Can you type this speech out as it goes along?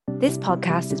This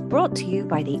podcast is brought to you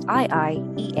by the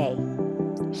IIEA,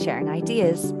 sharing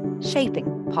ideas,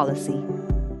 shaping policy.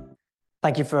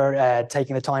 Thank you for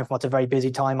taking the time from what's a very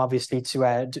busy time, obviously,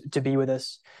 to be with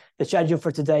us. The schedule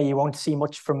for today, you won't see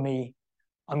much from me.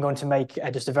 I'm going to make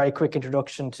just a very quick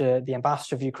introduction to the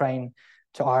Ambassador of Ukraine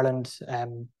to Ireland,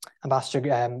 Ambassador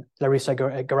Larisa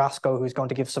Garasko, who's going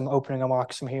to give some opening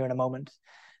remarks from here in a moment.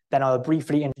 Then I'll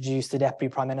briefly introduce the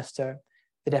Deputy Prime Minister.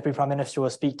 The Deputy Prime Minister will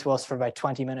speak to us for about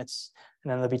 20 minutes, and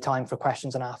then there'll be time for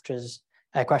questions and answers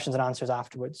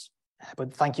afterwards.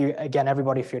 But thank you again,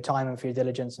 everybody, for your time and for your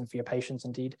diligence and for your patience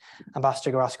indeed.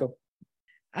 Ambassador Garasko.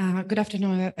 Good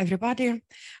afternoon, everybody.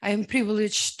 I am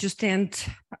privileged to stand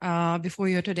before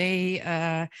you today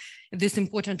at this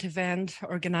important event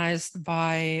organized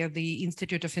by the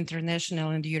Institute of International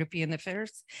and European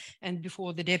Affairs, and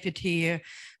before the Deputy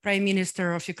Prime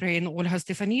Minister of Ukraine, Olga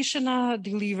Stefanishyna,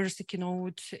 delivers a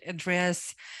keynote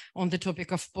address on the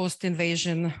topic of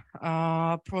post-invasion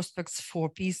prospects for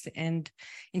peace and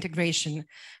integration.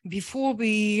 Before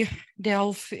we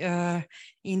delve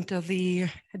into the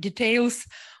details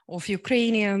of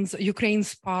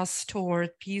Ukraine's path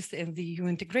toward peace and the EU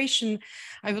integration,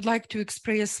 I would like to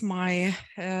express my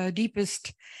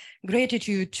deepest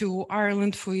gratitude to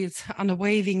Ireland for its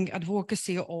unwavering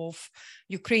advocacy of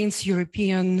Ukraine's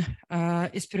European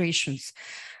aspirations.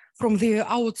 From the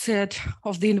outset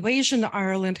of the invasion,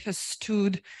 Ireland has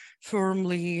stood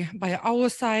firmly by our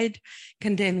side,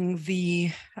 condemning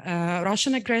the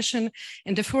Russian aggression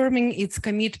and affirming its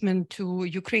commitment to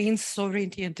Ukraine's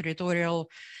sovereignty and territorial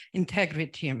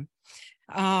integrity.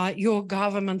 Your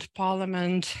government,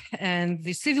 parliament, and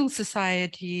the civil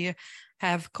society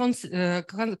have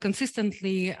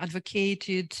consistently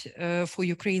advocated for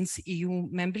Ukraine's EU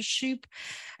membership,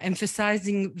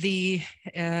 emphasizing the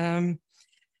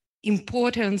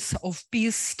importance of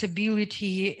peace,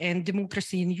 stability, and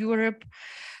democracy in Europe.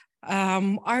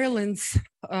 Ireland's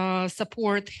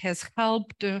support has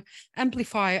helped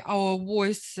amplify our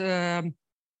voice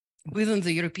within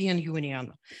the European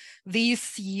Union.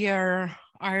 This year,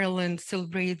 Ireland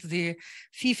celebrates the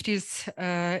 50th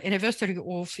anniversary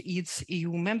of its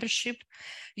EU membership.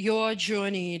 Your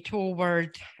journey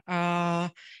toward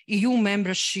EU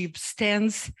membership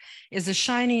stands as a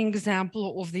shining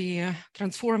example of the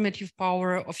transformative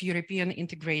power of European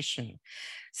integration.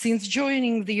 Since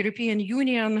joining the European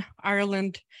Union,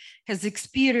 Ireland has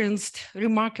experienced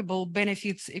remarkable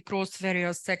benefits across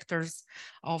various sectors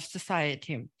of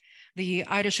society. The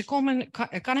Irish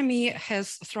economy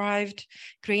has thrived,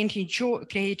 creating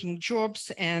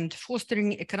jobs and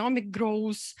fostering economic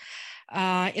growth.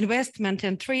 Investment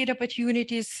and trade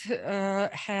opportunities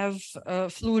have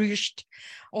flourished,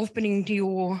 opening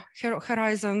new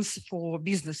horizons for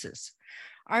businesses.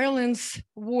 Ireland's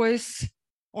voice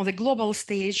on the global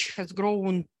stage has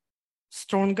grown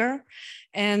stronger,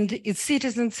 and its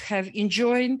citizens have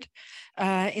enjoyed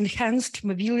enhanced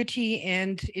mobility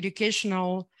and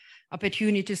educational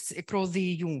opportunities across the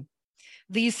EU.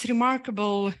 These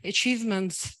remarkable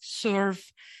achievements serve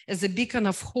as a beacon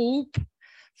of hope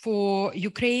for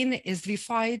Ukraine as we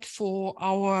fight for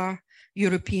our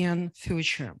European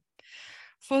future.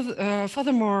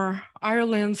 Furthermore,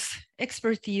 Ireland's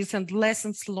expertise and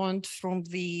lessons learned from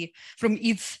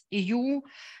its EU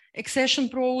accession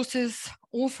process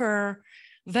offer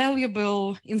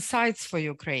valuable insights for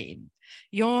Ukraine.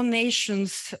 Your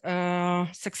nation's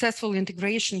successful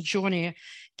integration journey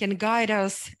can guide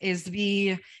us as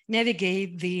we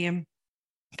navigate the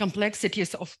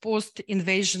complexities of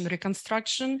post-invasion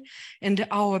reconstruction and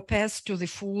our path to the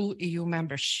full EU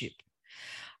membership.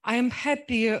 I am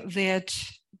happy that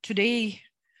today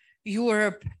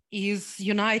Europe is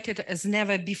united as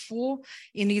never before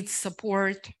in its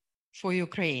support for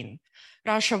Ukraine.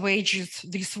 Russia wages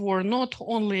this war not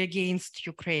only against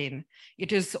Ukraine,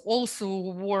 it is also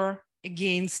a war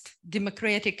against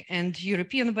democratic and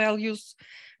European values,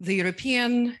 the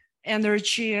European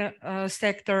energy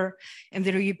sector, and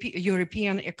the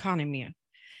European economy.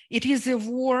 It is a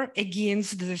war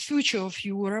against the future of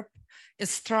Europe, a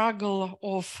struggle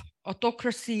of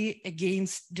autocracy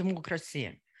against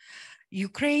democracy.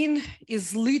 Ukraine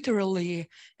is literally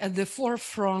at the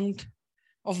forefront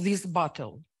of this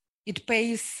battle. It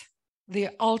pays the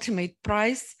ultimate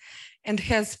price and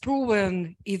has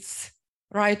proven its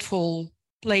rightful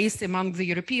place among the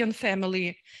European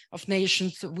family of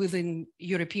nations within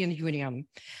European Union.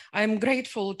 I'm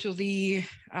grateful to the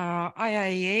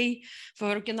IIEA for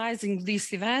organizing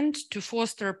this event to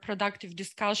foster productive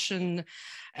discussion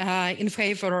in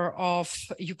favor of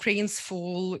Ukraine's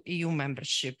full EU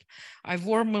membership. I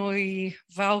warmly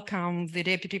welcome the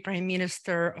Deputy Prime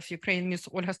Minister of Ukraine, Ms.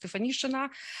 Olga Stefanishyna,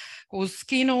 whose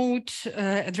keynote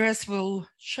address will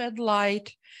shed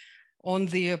light on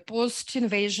the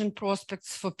post-invasion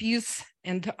prospects for peace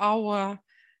and our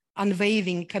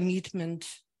unwavering commitment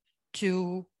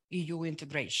to EU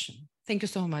integration. Thank you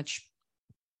so much.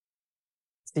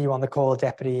 See you on the call,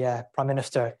 Deputy Prime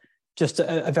Minister. Just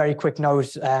a very quick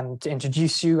note to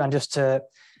introduce you and just to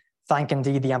thank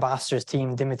indeed the ambassadors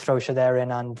team, Dimitro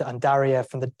Shaderin and Daria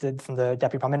from the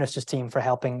Deputy Prime Minister's team for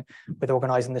helping with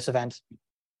organising this event.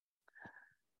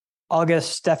 Olga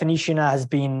Stefanishyna has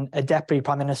been a Deputy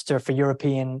Prime Minister for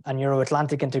European and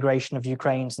Euro-Atlantic integration of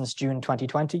Ukraine since June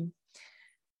 2020.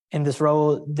 In this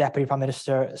role, Deputy Prime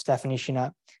Minister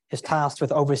Stefanishyna is tasked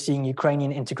with overseeing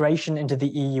Ukrainian integration into the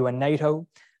EU and NATO,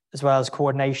 as well as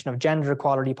coordination of gender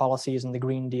equality policies and the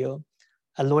Green Deal.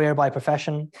 A lawyer by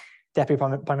profession, Deputy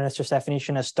Prime Minister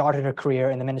Stefanishyna started her career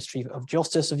in the Ministry of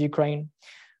Justice of Ukraine,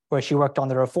 where she worked on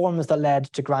the reforms that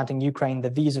led to granting Ukraine the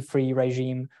visa-free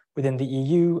regime within the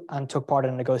EU and took part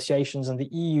in negotiations on the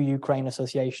EU-Ukraine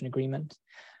Association Agreement.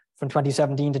 From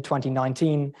 2017 to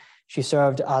 2019, she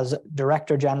served as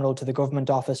Director General to the Government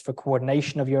Office for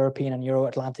Coordination of European and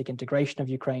Euro-Atlantic Integration of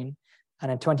Ukraine.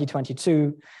 And in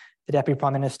 2022, the Deputy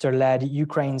Prime Minister led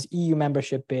Ukraine's EU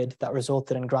membership bid that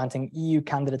resulted in granting EU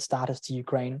candidate status to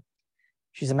Ukraine.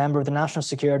 She's a member of the National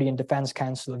Security and Defense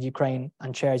Council of Ukraine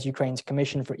and chairs Ukraine's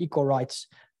Commission for Equal Rights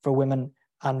for Women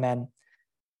and Men.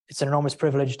 It's an enormous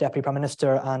privilege, Deputy Prime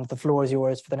Minister, and the floor is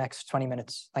yours for the next 20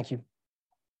 minutes. Thank you.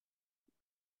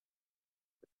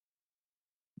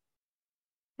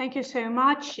 Thank you so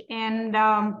much. And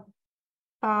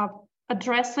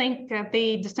addressing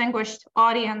the distinguished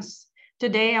audience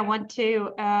today, I want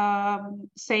to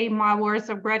say my words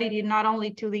of gratitude not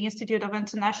only to the Institute of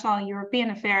International and European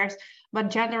Affairs, but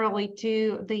generally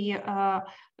to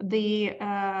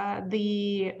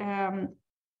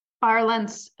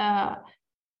Ireland's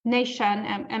nation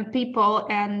and people,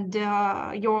 and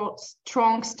your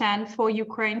strong stand for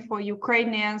Ukraine, for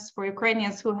Ukrainians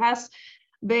who has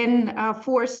been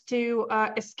forced to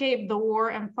escape the war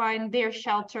and find their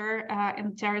shelter in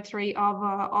the territory of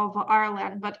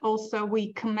Ireland. But also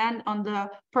we commend on the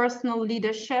personal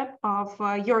leadership of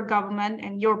your government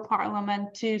and your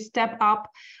parliament to step up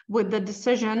with the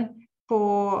decision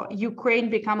for Ukraine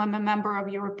become a member of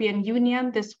European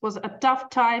Union. This was a tough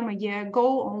time a year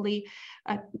ago, only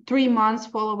 3 months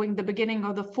following the beginning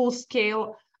of the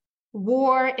full-scale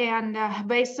war, and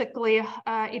basically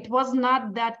it was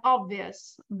not that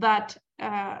obvious that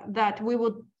we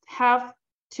would have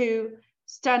to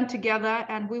stand together,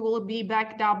 and we will be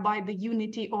backed up by the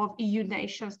unity of EU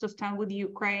nations to stand with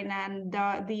Ukraine. And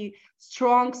the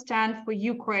strong stand for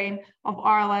Ukraine of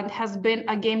Ireland has been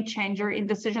a game changer in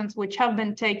decisions which have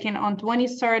been taken on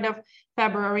 23rd of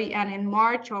February and in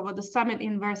March over the summit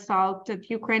in Versailles that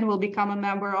Ukraine will become a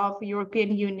member of the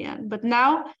European Union. But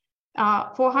now,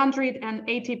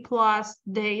 480 plus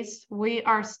days, we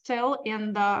are still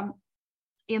in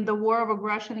the war of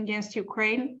aggression against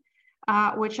Ukraine,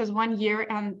 which is 1 year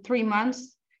and 3 months.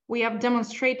 We have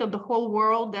demonstrated the whole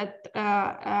world that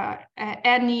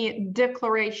any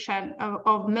declaration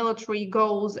of military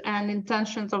goals and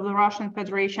intentions of the Russian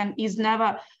Federation is never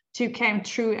to come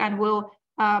true and will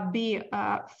be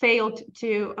failed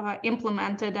to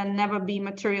implement it and never be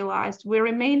materialized. We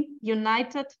remain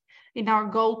united in our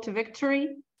goal to victory.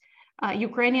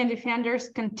 Ukrainian defenders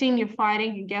continue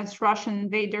fighting against Russian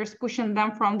invaders, pushing them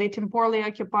from the temporarily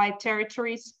occupied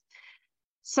territories.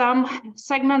 Some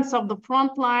segments of the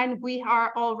front line, we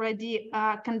are already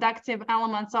conducting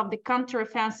elements of the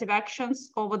counteroffensive actions.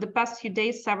 Over the past few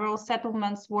days, several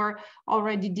settlements were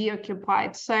already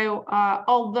deoccupied. So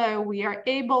although we are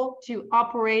able to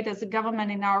operate as a government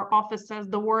in our offices,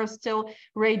 the war is still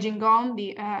raging on.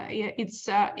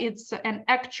 It's an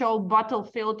actual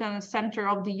battlefield in the center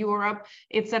of the Europe.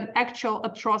 It's an actual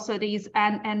atrocities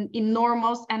and an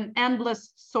enormous and endless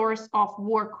source of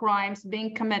war crimes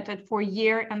being committed for years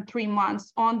and 3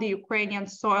 months on the Ukrainian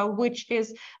soil, which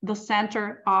is the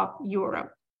center of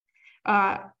Europe.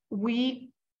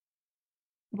 We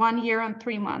 1 year and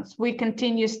 3 months, we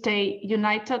continue stay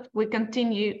united. We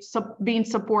continue being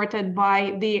supported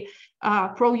by the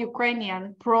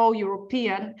pro-Ukrainian,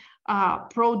 pro-European,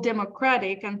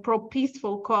 pro-democratic and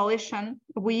pro-peaceful coalition.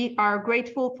 We are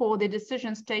grateful for the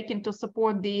decisions taken to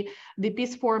support the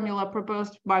peace formula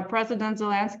proposed by President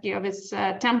Zelensky of its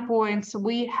 10 points.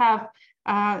 We have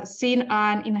seen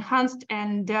an enhanced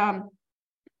and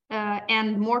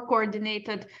more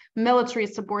coordinated military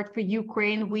support for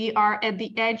Ukraine. We are at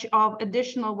the edge of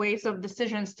additional waves of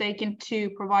decisions taken to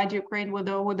provide Ukraine with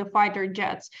the fighter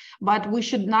jets. But we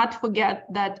should not forget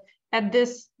that at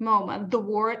this moment, the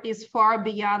war is far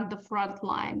beyond the front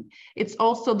line. It's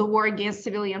also the war against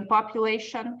civilian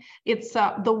population. It's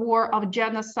the war of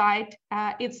genocide.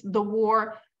 It's the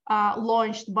war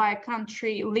launched by a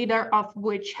country, leader of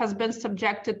which has been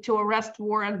subjected to arrest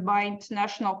warrant by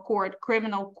international court,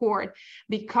 criminal court,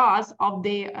 because of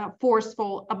the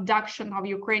forceful abduction of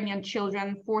Ukrainian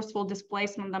children, forceful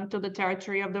displacement them to the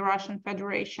territory of the Russian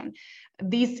Federation.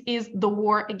 This is the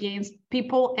war against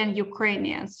people and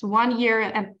Ukrainians. 1 year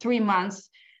and 3 months,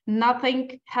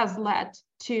 nothing has led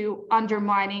to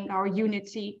undermining our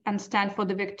unity and stand for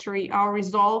the victory, our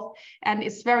resolve. And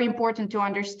it's very important to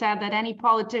understand that any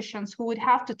politicians who would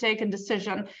have to take a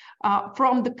decision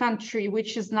from the country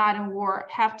which is not in war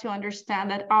have to understand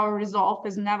that our resolve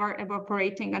is never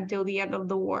evaporating until the end of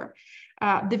the war.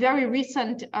 The very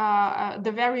recent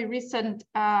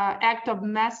act of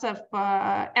massive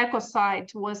ecocide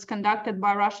was conducted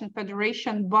by Russian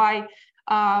Federation by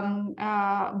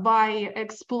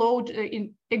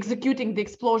executing the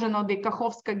explosion of the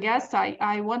Kakhovska GAES.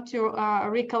 I want to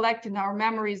recollect in our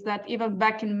memories that even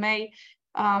back in May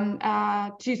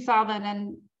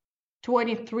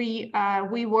 2023,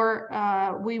 we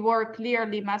were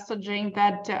clearly messaging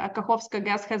that Kakhovska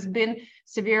GAES has been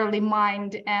severely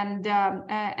mined,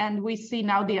 and we see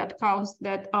now the outcomes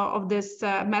that of this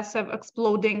massive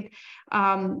exploding,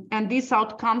 and these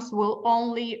outcomes will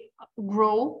only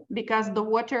grow because the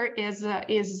water is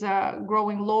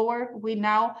growing lower. We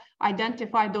now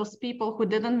identify those people who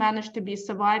didn't manage to be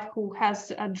survived, who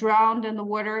has drowned in the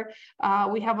water.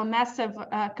 We have a massive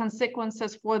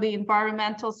consequences for the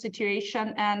environmental situation,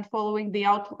 and following the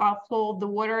outflow of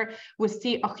the water, we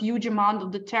see a huge amount of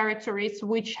the territories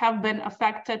which have been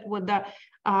affected with the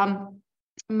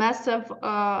massive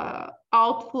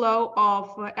outflow of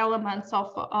elements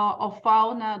of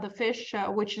fauna, the fish,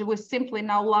 which was simply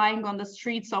now lying on the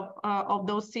streets of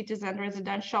those cities and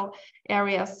residential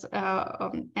areas.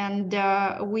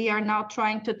 We are now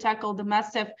trying to tackle the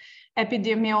massive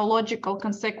epidemiological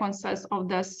consequences of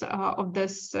this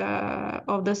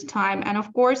time. And of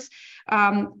course,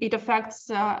 it affects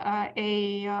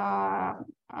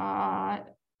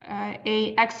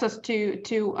access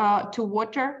to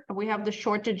water. We have the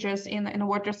shortages in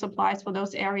water supplies for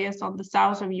those areas on the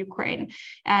south of Ukraine.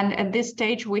 And at this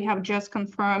stage, we have just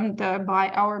confirmed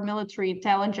by our military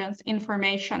intelligence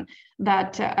information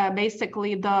that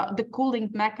basically the cooling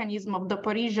mechanism of the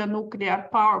Zaporizhzhia nuclear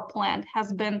power plant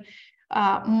has been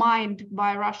mined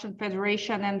by Russian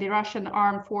Federation and the Russian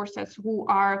armed forces, who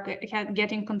are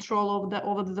getting control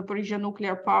over the Zaporizhzhia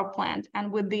nuclear power plant. And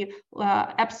with the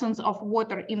absence of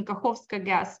water in Kakhovska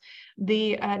GAES,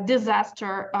 the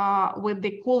disaster with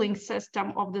the cooling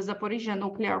system of the Zaporizhzhia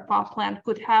nuclear power plant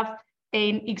could have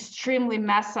an extremely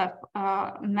massive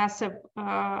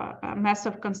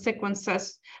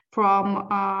consequences from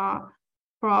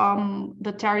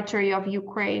the territory of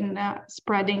Ukraine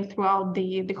spreading throughout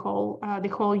the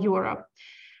whole Europe.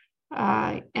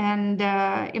 In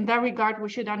that regard, we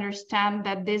should understand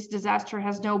that this disaster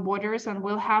has no borders and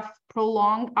will have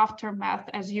prolonged aftermath,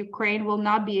 as Ukraine will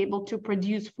not be able to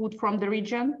produce food from the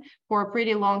region for a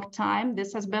pretty long time.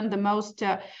 This has been the most,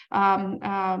 the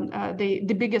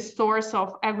biggest source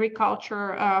of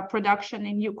agriculture production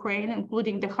in Ukraine,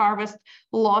 including the harvest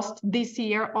lost this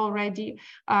year already.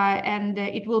 And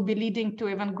it will be leading to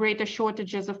even greater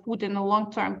shortages of food in a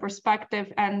long-term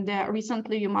perspective. And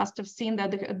recently, you must have seen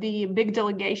that the big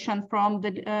delegation from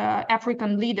the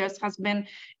African leaders has been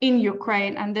in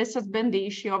Ukraine. And this has been the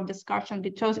issue of discussion,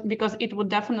 because it would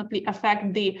definitely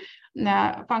affect the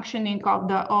functioning of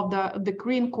the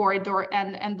Green Corridor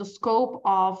and the scope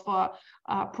of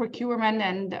procurement,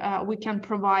 and we can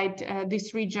provide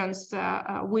these regions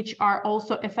which are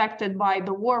also affected by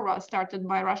the war started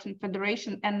by Russian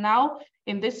Federation, and now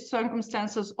in these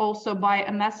circumstances also by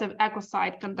a massive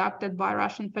ecocide conducted by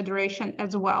Russian Federation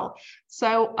as well.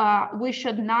 So we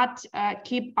should not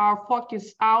keep our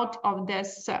focus out of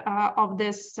this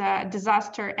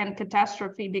disaster and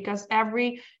catastrophe, because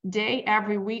every day,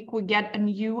 every week we get a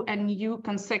new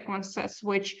consequences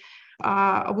which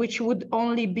which would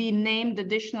only be named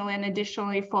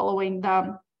additionally following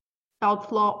the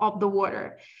outflow of the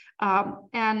water.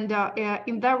 In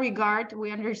that regard, we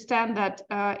understand that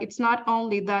it's not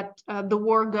only that the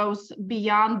war goes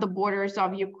beyond the borders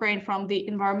of Ukraine from the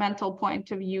environmental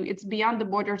point of view, it's beyond the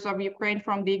borders of Ukraine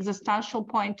from the existential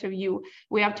point of view.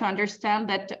 We have to understand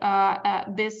that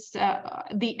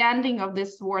the ending of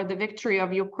this war, the victory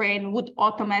of Ukraine, would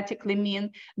automatically mean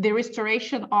the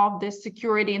restoration of the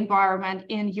security environment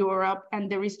in Europe and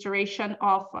the restoration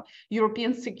of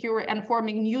European security and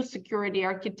forming new security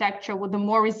architecture with the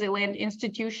more resilient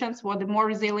institutions, with the more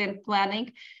resilient planning,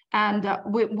 and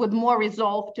with more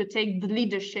resolve to take the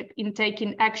leadership in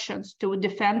taking actions to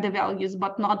defend the values,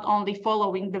 but not only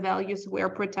following the values we're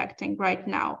protecting right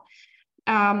now.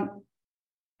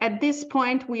 At this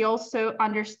point, we also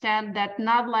understand that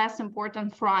not less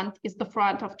important front is the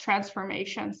front of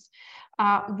transformations.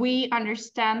 We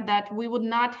understand that we would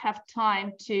not have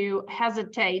time to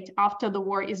hesitate after the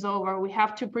war is over. We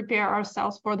have to prepare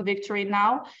ourselves for the victory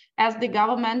now, as the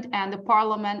government and the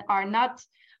parliament are not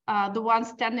the ones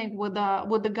standing with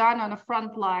the gun on the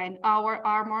front line. Our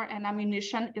armor and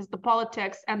ammunition is the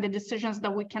politics and the decisions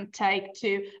that we can take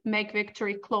to make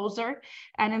victory closer.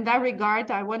 And in that regard,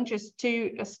 I want just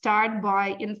to start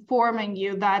by informing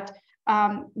you that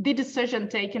the decision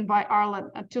taken by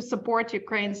Ireland to support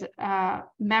Ukraine's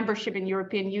membership in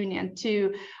European Union,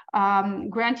 to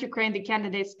grant Ukraine the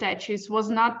candidate status, was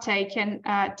not taken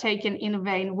in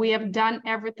vain. We have done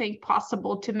everything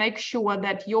possible to make sure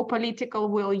that your political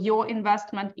will, your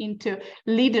investment into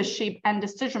leadership and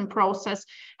decision process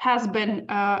has been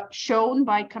shown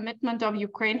by commitment of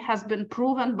Ukraine, has been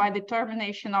proven by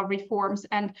determination of reforms,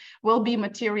 and will be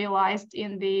materialized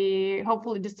in the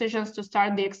hopefully decisions to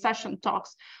start the accession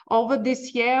talks. Over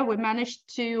this year, we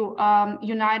managed to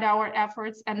unite our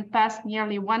efforts and pass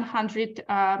nearly 100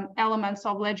 elements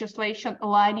of legislation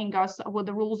aligning us with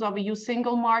the rules of EU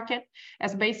single market,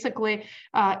 as basically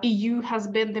EU has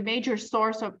been the major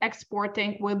source of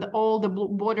exporting, with all the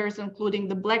borders, including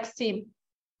the Black Sea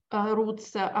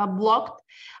routes blocked.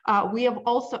 We have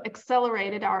also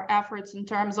accelerated our efforts in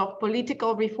terms of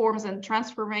political reforms and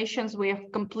transformations. We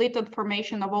have completed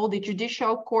formation of all the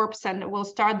judicial corps and will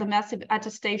start the massive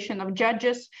attestation of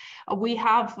judges. We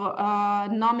have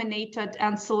nominated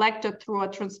and selected through a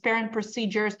transparent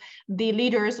procedures the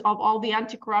leaders of all the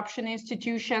anti-corruption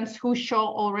institutions who show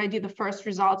already the first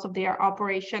results of their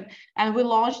operation. And we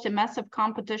launched a massive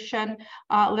competition,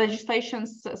 legislation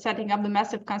setting up the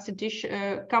massive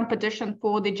competition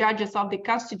for the judges of the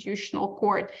Constitutional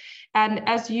Court. And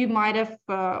as you might have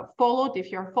followed, if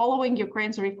you're following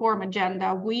Ukraine's reform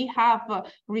agenda, we have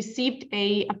received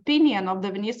an opinion of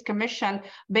the Venice Commission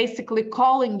basically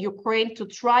calling Ukraine to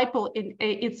triple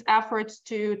its efforts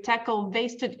to tackle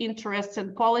vested interests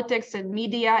in politics and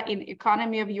media, in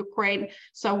economy of Ukraine.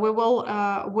 So we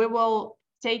will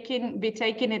be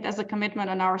taking it as a commitment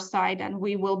on our side, and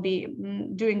we will be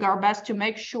doing our best to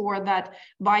make sure that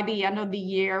by the end of the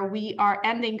year, we are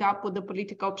ending up with the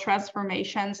political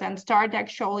transformations and start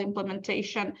actual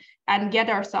implementation and get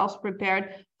ourselves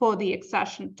prepared for the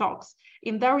accession talks.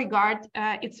 In that regard,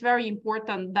 it's very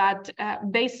important that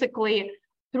basically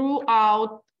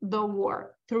throughout the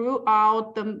war,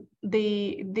 throughout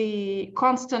the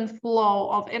constant flow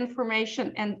of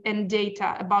information and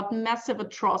data about massive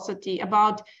atrocity,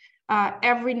 about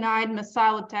every night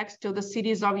missile attacks to the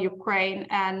cities of Ukraine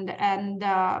and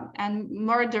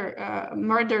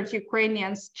murdered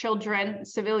Ukrainians, children,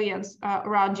 civilians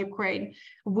around Ukraine,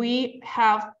 we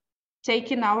have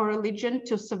taken our religion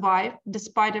to survive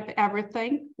despite of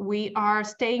everything. We are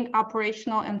staying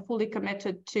operational and fully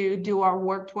committed to do our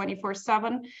work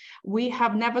 24/7. We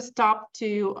have never stopped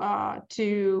to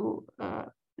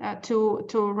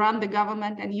run the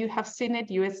government, and you have seen it.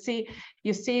 You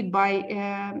see it by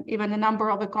even a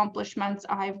number of accomplishments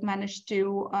I've managed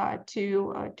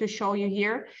to show you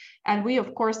here. And we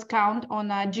of course count on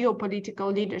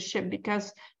geopolitical leadership,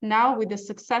 because now with the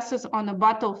successes on the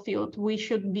battlefield, we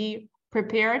should be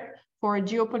prepared for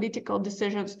geopolitical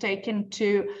decisions taken to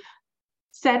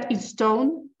set in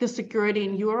stone the security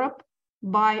in Europe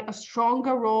by a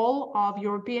stronger role of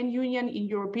European Union in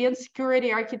European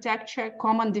security architecture,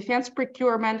 common defense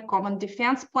procurement, common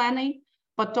defense planning,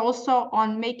 but also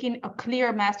on making a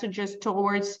clear messages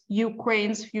towards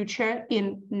Ukraine's future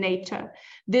in NATO.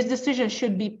 This decision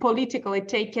should be politically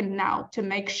taken now to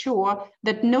make sure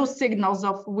that no signals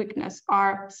of weakness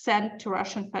are sent to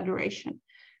Russian Federation.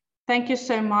 Thank you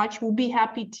so much. We'll be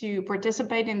happy to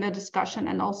participate in the discussion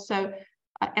and also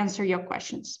answer your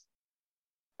questions.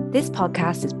 This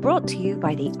podcast is brought to you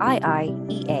by the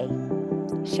IIEA,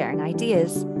 sharing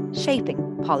ideas,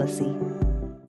 shaping policy.